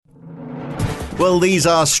Well, these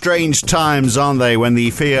are strange times, aren't they, when the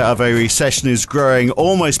fear of a recession is growing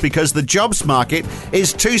almost because the jobs market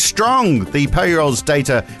is too strong. The payrolls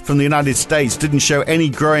data from the United States didn't show any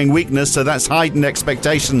growing weakness, so that's heightened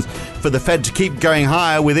expectations for the Fed to keep going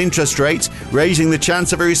higher with interest rates, raising the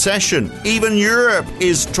chance of a recession. Even Europe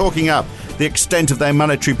is talking up the extent of their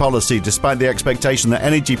monetary policy, despite the expectation that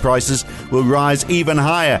energy prices will rise even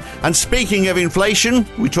higher. And speaking of inflation,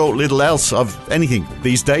 we talk little else of anything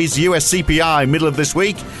these days. US CPI middle of this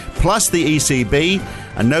week, plus the ECB,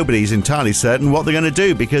 and nobody's entirely certain what they're going to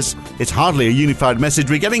do because it's hardly a unified message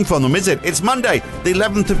we're getting from them, is it? It's Monday, the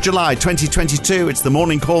 11th of July, 2022. It's the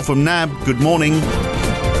morning call from NAB. Good morning.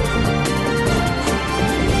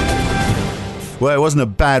 Well, it wasn't a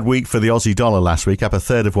bad week for the Aussie dollar last week, up a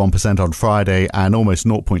third of 1% on Friday and almost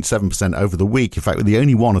 0.7% over the week. In fact, we're the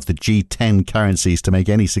only one of the G10 currencies to make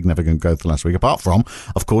any significant growth last week, apart from,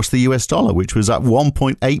 of course, the US dollar, which was up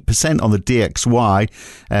 1.8% on the DXY,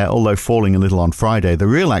 although falling a little on Friday. The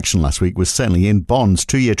real action last week was certainly in bonds.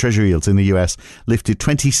 2-year Treasury yields in the US lifted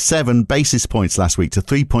 27 basis points last week to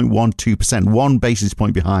 3.12%, 1 basis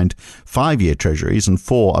point behind 5-year Treasuries and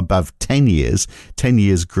 4 above 10 years. 10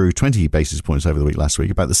 years grew 20 basis points over the week last week,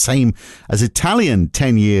 about the same as Italian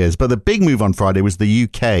 10 years. But the big move on Friday was the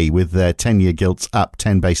UK, with their 10-year gilts up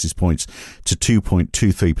 10 basis points to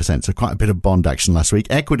 2.23%. So quite a bit of bond action last week.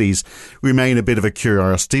 Equities remain a bit of a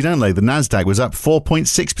curiosity, don't they? The Nasdaq was up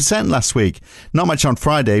 4.6% last week. Not much on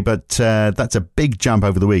Friday, but that's a big jump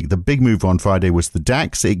over the week. The big move on Friday was the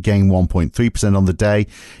DAX. It gained 1.3% on the day.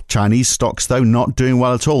 Chinese stocks, though, not doing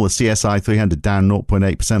well at all. The CSI 300 down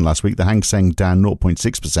 0.8% last week. The Hang Seng down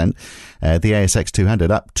 0.6%. The ASX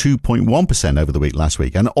 200 up 2.1% over the week last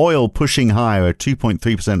week. And oil pushing higher, a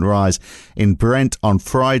 2.3% rise in Brent on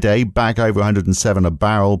Friday, back over 107 a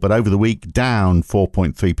barrel, but over the week down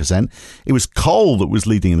 4.3%. It was coal that was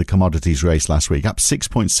leading in the commodities race last week, up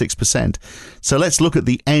 6.6%. So let's look at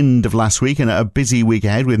the end of last week and a busy week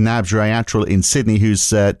ahead with NAB's Ray Attrell in Sydney,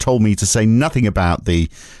 who's told me to say nothing about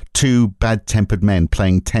the two bad-tempered men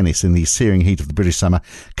playing tennis in the searing heat of the British summer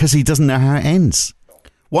because he doesn't know how it ends.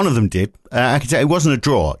 One of them did. I can tell it wasn't a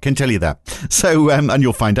draw. I can tell you that. So, and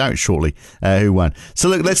you'll find out shortly who won. So,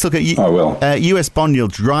 let's look at US bond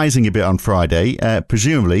yields rising a bit on Friday,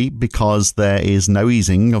 presumably because there is no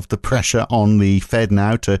easing of the pressure on the Fed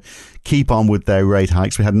now to keep on with their rate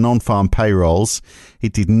hikes. We had non-farm payrolls.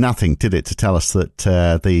 It did nothing, did it, to tell us that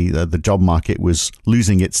the job market was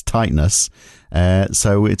losing its tightness.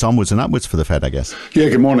 So it's onwards and upwards for the Fed, I guess. Yeah,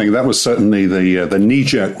 good morning. That was certainly the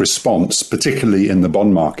knee-jerk response, particularly in the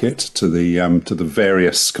bond market, to the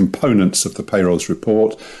various components of the payrolls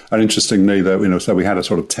report. And interestingly, so we had a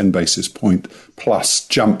sort of 10 basis point plus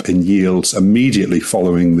jump in yields immediately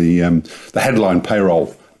following the headline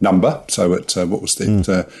payroll number. So at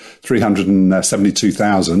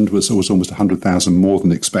 372,000 was almost 100,000 more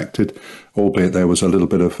than expected, albeit there was a little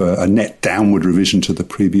bit of a net downward revision to the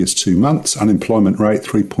previous 2 months. Unemployment rate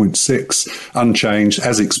 3.6, unchanged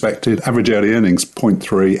as expected. Average early earnings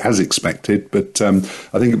 0.3 as expected. But I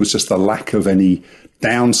think it was just the lack of any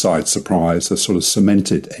downside surprise that sort of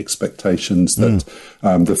cemented expectations that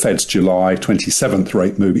the Fed's July 27th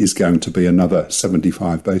rate move is going to be another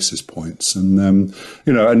 75 basis points. And,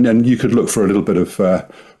 and you could look for a little bit of, I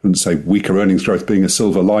wouldn't say weaker earnings growth being a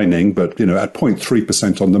silver lining, but, at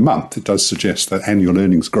 0.3% on the month, it does suggest that annual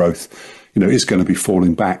earnings growth is going to be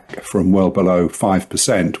falling back from well below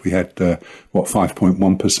 5%. We had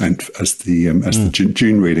 5.1% as the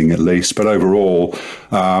June reading, at least. But overall,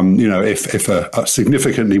 if a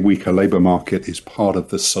significantly weaker labour market is part of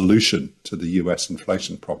the solution to the US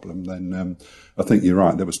inflation problem, then I think you're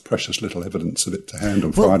right. There was precious little evidence of it to hand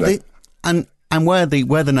on Friday. And where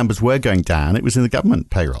the numbers were going down, it was in the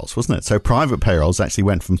government payrolls, wasn't it? So private payrolls actually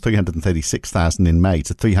went from 336,000 in May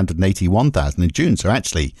to 381,000 in June. So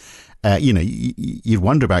actually, you'd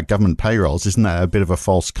wonder about government payrolls. Isn't that a bit of a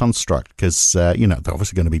false construct? Because, they're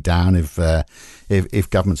obviously going to be down if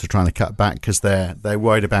governments are trying to cut back because they're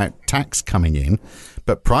worried about tax coming in.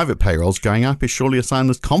 But private payrolls going up is surely a sign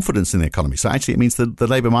of confidence in the economy. So actually it means that the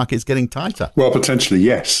labour market is getting tighter. Well, potentially,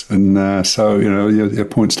 yes. And so, your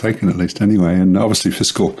point's taken at least anyway. And obviously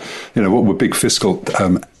fiscal, what were big fiscal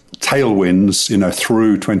tailwinds,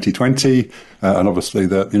 through 2020 and obviously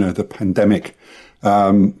the pandemic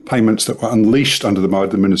payments that were unleashed under the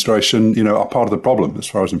Biden administration, are part of the problem as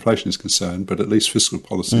far as inflation is concerned. But at least fiscal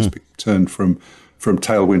policy has been turned from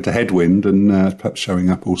tailwind to headwind, and perhaps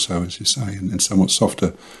showing up also, as you say, in somewhat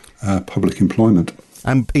softer public employment.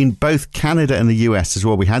 And in both Canada and the US as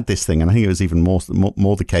well, we had this thing, and I think it was even more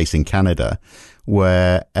the case in Canada,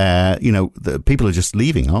 where the people are just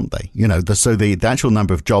leaving, aren't they? So the actual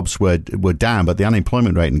number of jobs were down, but the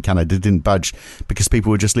unemployment rate in Canada didn't budge because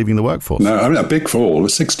people were just leaving the workforce. No, I mean, a big fall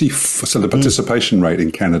was 60. So the participation rate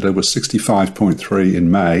in Canada was 65.3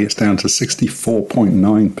 in May. It's down to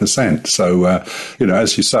 64.9%. So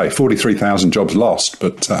as you say, 43,000 jobs lost,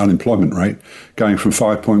 but unemployment rate going from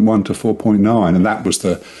 5.1 to 4.9, and that was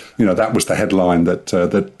the headline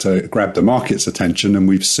that grabbed the market's attention. And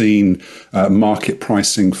we've seen market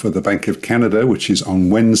pricing for the Bank of Canada, which is on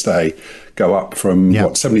Wednesday, go up from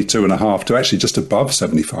 72.5 to actually just above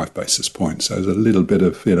 75 basis points. So there's a little bit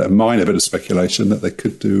of a minor bit of speculation that they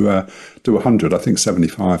could do 100. I think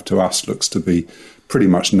 75 to us looks to be pretty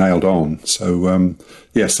much nailed on. So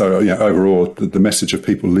overall, the message of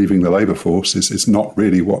people leaving the labour force is not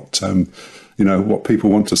really what people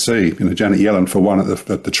want to see. Janet Yellen, for one, at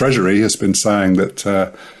the Treasury, has been saying that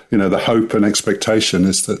the hope and expectation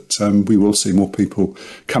is that we will see more people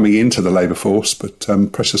coming into the labour force, but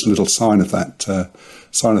precious little sign of that to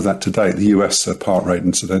date. The US part rate,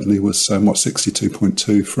 incidentally, was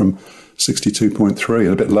 62.2 from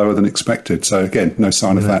 62.3, a bit lower than expected. So again, no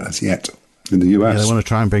sign of that as yet in the US. Yeah, they want to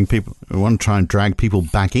try and drag people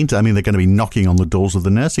back into. I mean, they're going to be knocking on the doors of the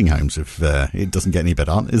nursing homes if it doesn't get any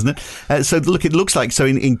better, isn't it? So look, it looks like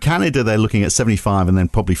in Canada they're looking at 75 and then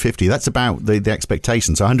probably 50. That's about the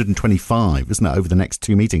expectation. So 125, isn't it, over the next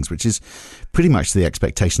two meetings, which is pretty much the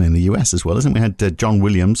expectation in the US as well, isn't it? We had John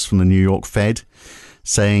Williams from the New York Fed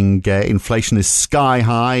saying inflation is sky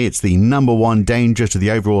high. It's the number one danger to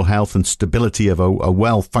the overall health and stability of a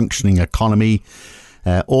well-functioning economy.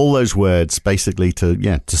 All those words basically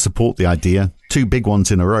to support the idea. Two big ones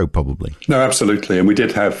in a row, probably. No, absolutely. And we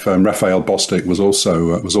did have Raphael Bostic was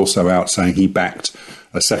also out saying he backed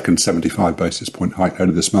a second 75 basis point hike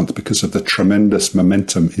later this month because of the tremendous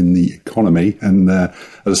momentum in the economy. And as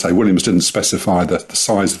I say, Williams didn't specify the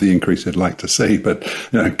size of the increase he'd like to see, but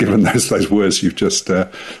given those words you've just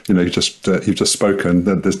spoken,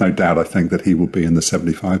 there's no doubt, I think, that he will be in the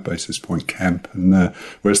 75 basis point camp. And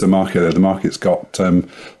whereas the market's got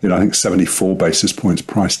I think 74 basis points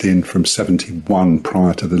priced in from 71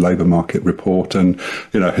 prior to the labour market report. And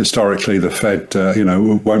historically the Fed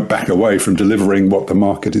won't back away from delivering what the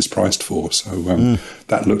market is priced for. So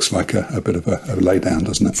that looks like a bit of a lay down,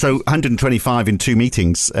 doesn't it? So 125 in two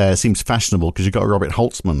meetings seems fashionable because you've got Robert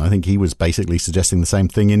Holtzman. I think he was basically suggesting the same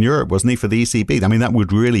thing in Europe, wasn't he, for the ECB? I mean, that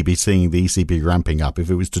would really be seeing the ECB ramping up if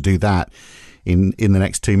it was to do that in the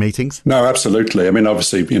next two meetings? No, absolutely. I mean,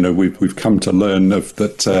 obviously, we've come to learn that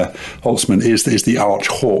Holtzman is the arch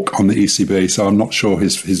hawk on the ECB, so I'm not sure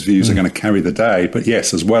his views are going to carry the day. But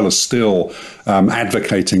yes, as well as still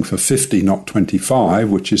advocating for 50, not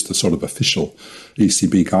 25, which is the sort of official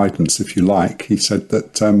ECB guidance, if you like, he said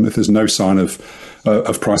that if there's no sign of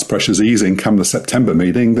price pressures easing come the September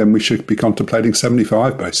meeting, then we should be contemplating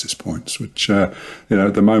 75 basis points, which, at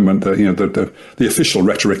the moment, the official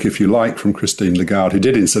rhetoric, if you like, from Christine Lagarde, who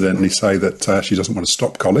did incidentally say that she doesn't want to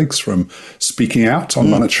stop colleagues from speaking out on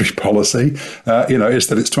monetary policy, is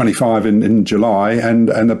that it's 25 in July and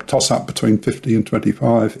a toss-up between 50 and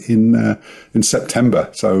 25 in September.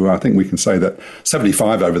 So I think we can say that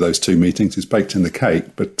 75 over those two meetings is baked in the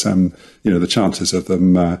cake, but the chances of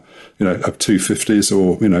them, of 250s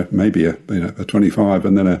or maybe a 25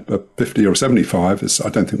 and then a 50 or a 75 I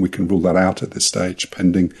don't think we can rule that out at this stage,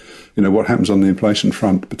 pending what happens on the inflation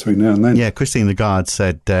front between now and then. Yeah, Christine Lagarde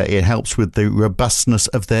said it helps with the robustness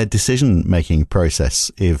of their decision-making process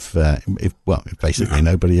if basically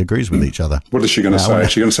nobody agrees with each other. What is she going to say?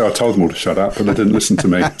 She's going to say, I told them all to shut up, but they didn't listen to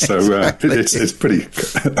me. So exactly. It's pretty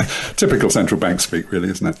typical central bank speak, really,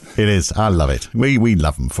 isn't it? It is. I love it. We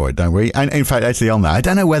love them for it, don't we? And in fact, actually on that, I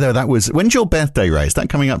don't know whether that was... When's your birthday, Ray? Is that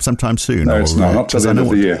coming up sometime soon? No, it's not till the end of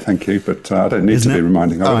the year, thank you. But I don't need to be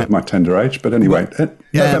reminding of my tender age. But anyway,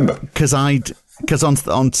 November. Because on the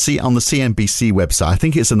CNBC website, I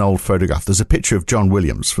think it's an old photograph, there's a picture of John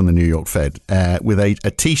Williams from the New York Fed with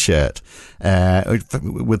a T-shirt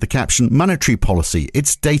with the caption, monetary policy,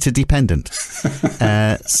 it's data dependent.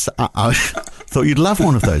 So I thought you'd love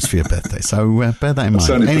one of those for your birthday, so bear that in mind. I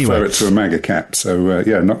certainly prefer it to a MAGA cap, so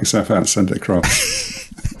knock yourself out and send it across.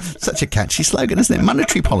 Such a catchy slogan, isn't it?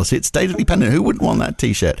 Monetary policy, it's data dependent. Who wouldn't want that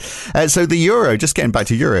T-shirt? So the euro, just getting back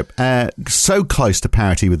to Europe, so close to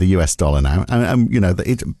parity with the US dollar now. And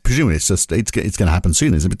presumably it's going to happen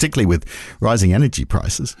soon, isn't it? Particularly with rising energy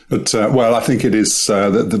prices. But I think it is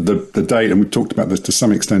the date, and we talked about this to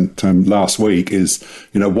some extent last week. Is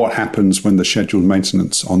what happens when the scheduled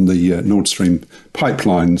maintenance on the Nord Stream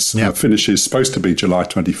pipelines finishes? Supposed to be July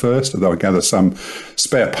 21st, although I gather some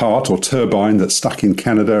spare part or turbine that's stuck in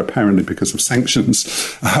Canada apparently because of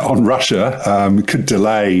sanctions on Russia, could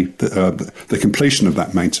delay the completion of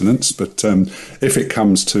that maintenance. But if it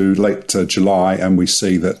comes to late July and we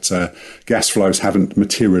see that gas flows haven't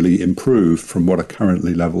materially improved from what are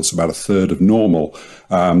currently levels about a third of normal,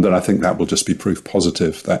 then I think that will just be proof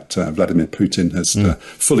positive that Vladimir Putin has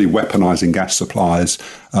fully weaponizing gas supplies.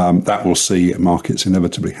 That will see markets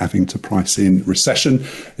inevitably having to price in recession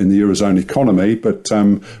in the Eurozone economy, but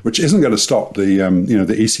which isn't going to stop the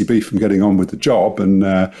ECB from getting on with the job. And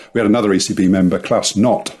we had another ECB member, Klaus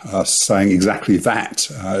Knott, saying exactly that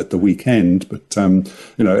at the weekend. But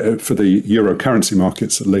for the euro currency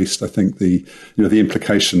markets, at least, I think the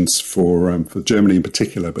implications for Germany in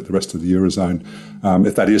particular, but the rest of the Eurozone,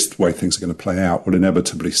 if that is the way things are going to play out, will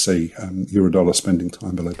inevitably see euro-dollar spending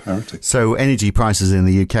time below parity. So energy prices in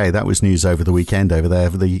the UK, that was news over the weekend over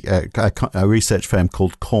there. A research firm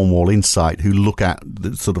called Cornwall Insight, who look at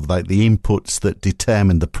the inputs that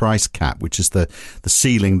determine the price cap, which is the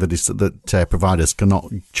ceiling that providers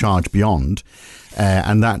cannot charge beyond.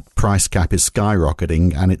 And that price cap is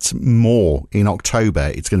skyrocketing, and it's more in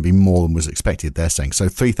October. It's going to be more than was expected, they're saying. So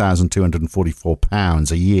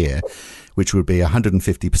 £3,244 a year, which would be a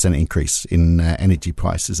 150% increase in energy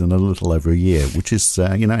prices in a little over a year, which is,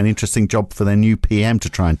 an interesting job for their new PM to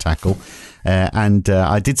try and tackle. And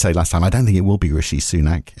I did say last time, I don't think it will be Rishi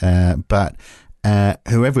Sunak, but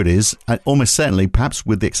whoever it is, almost certainly, perhaps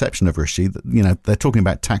with the exception of Rishi, they're talking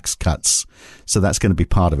about tax cuts. So that's going to be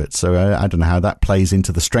part of it. So I don't know how that plays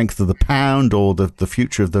into the strength of the pound or the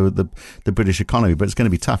future of the British economy, but it's going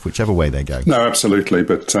to be tough whichever way they go. No, absolutely.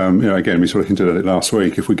 But, again, we sort of hinted at it last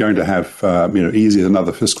week. If we're going to have, easier than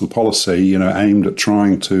other fiscal policy, aimed at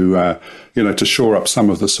trying to shore up some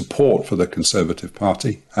of the support for the Conservative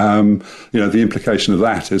Party, the implication of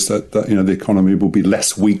that is that the economy will be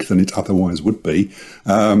less weak than it otherwise would be.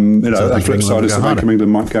 The flip side is the Bank of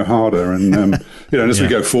England might go harder. And, as we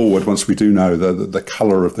go forward, once we do know the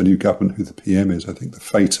colour of the new government, who the PM is, I think the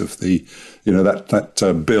fate of the,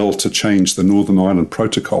 that bill to change the Northern Ireland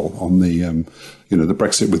Protocol on the, the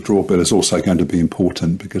Brexit withdrawal bill is also going to be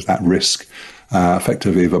important, because that risk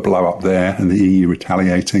effectively of a blow up there and the EU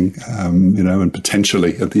retaliating, and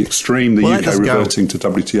potentially at the extreme, the UK reverting to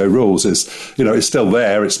WTO rules is still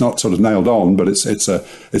there. It's not sort of nailed on, but it's a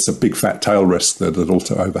big fat tail risk that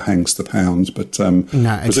also overhangs the pound. But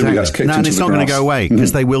presumably that's kicked into the grass. And it's not going to go away,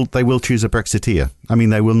 because they will choose a Brexiteer. I mean,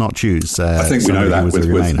 they will not choose. I think we know that with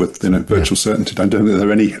virtual certainty. I don't think there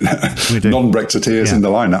are any non-Brexiteers in the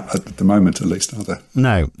lineup at the moment, at least, are there?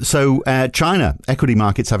 No. So China equity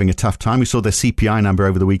markets having a tough time. We saw their CPI number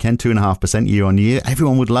over the weekend, 2.5% year on year.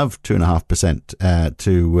 Everyone would love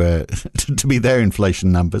 2.5% to be their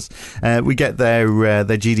inflation numbers. We get their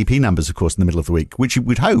GDP numbers, of course, in the middle of the week, which you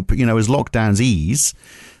would hope, as lockdowns ease,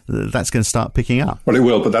 that's going to start picking up. Well, it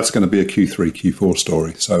will, but that's going to be a Q3, Q4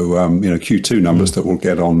 story. So, Q2 numbers that we'll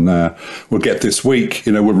get this week,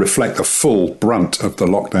 will reflect the full brunt of the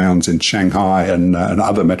lockdowns in Shanghai and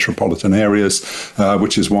other metropolitan areas,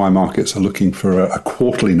 which is why markets are looking for a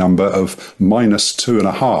quarterly number of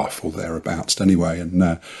 -2.5 or thereabouts anyway. And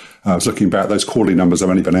I was looking back, those quarterly numbers have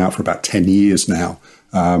only been out for about 10 years now.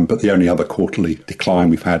 But the only other quarterly decline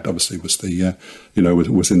we've had, obviously, was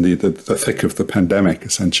was in the thick of the pandemic,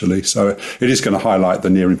 essentially. So it is going to highlight the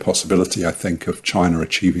near impossibility, I think, of China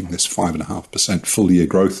achieving this 5.5% full year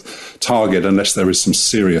growth target, unless there is some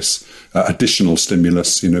serious additional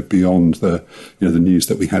stimulus, beyond the news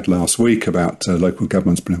that we had last week about local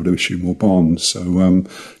governments being able to issue more bonds. So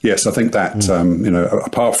yes, I think that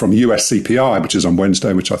apart from US CPI, which is on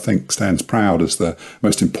Wednesday, which I think stands proud as the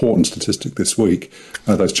most important statistic this week,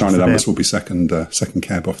 those China numbers will be second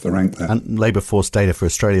cab off the rank there. And labour force data for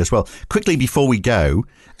Australia as well. Quickly before we go,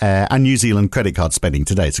 and New Zealand credit card spending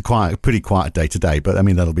today. It's a pretty quiet day today, but I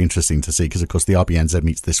mean, that'll be interesting to see, because of course the RBNZ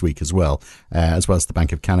meets this week as well as the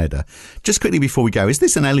Bank of Canada. Just quickly before we go, is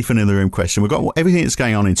this an elephant in the room question? We've got everything that's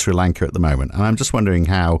going on in Sri Lanka at the moment, and I'm just wondering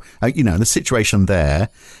how, the situation there.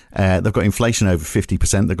 They've got inflation over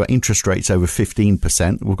 50%. They've got interest rates over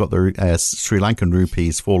 15%. We've got the Sri Lankan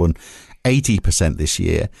rupees fallen 80% this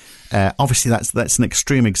year. Obviously, that's an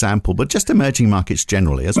extreme example, but just emerging markets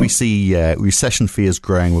generally, as we see recession fears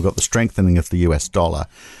growing, we've got the strengthening of the US dollar.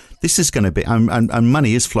 This is going to be, and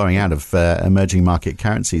money is flowing out of emerging market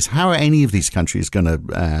currencies. How are any of these countries going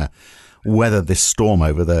to weather this storm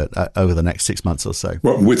over the next 6 months or so?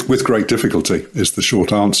 Well, with great difficulty is the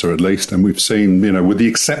short answer, at least. And we've seen, with the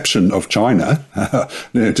exception of China,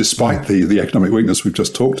 despite the economic weakness we've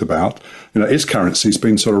just talked about, its currency's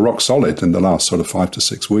been sort of rock solid in the last sort of 5 to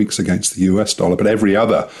 6 weeks against the US dollar. But every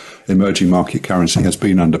other emerging market currency has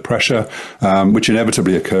been under pressure, which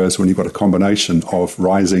inevitably occurs when you've got a combination of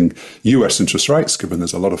rising US interest rates, given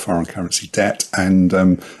there's a lot of foreign currency debt, and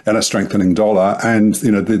a strengthening dollar, and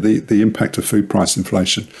the impact of food price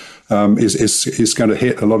inflation is going to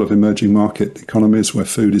hit a lot of emerging market economies where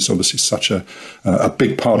food is obviously such a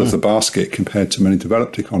big part of the basket compared to many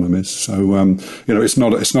developed economies. So it's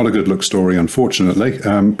not a good look story, unfortunately.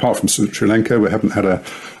 Apart from Sri Lanka, we haven't had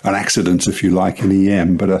an accident, if you like, in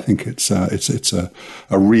EM, but I think it's a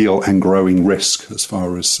real and growing risk as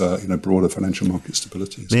far as broader financial market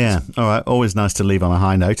stability. Yeah, all right. Always nice to leave on a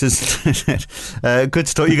high note, isn't it? Good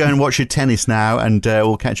to talk. You go and watch your tennis now, and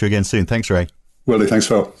we'll catch you again soon. Thanks, Ray. Willie, thanks,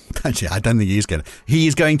 Phil. Actually, I don't think he's going to. He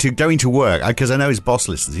is going to work, because I know his boss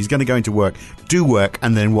listens. He's going to go into work, do work,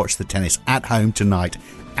 and then watch the tennis at home tonight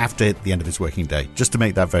after the end of his working day, just to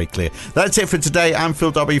make that very clear. That's it for today. I'm Phil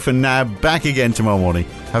W. for now. Back again tomorrow morning.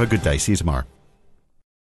 Have a good day. See you tomorrow.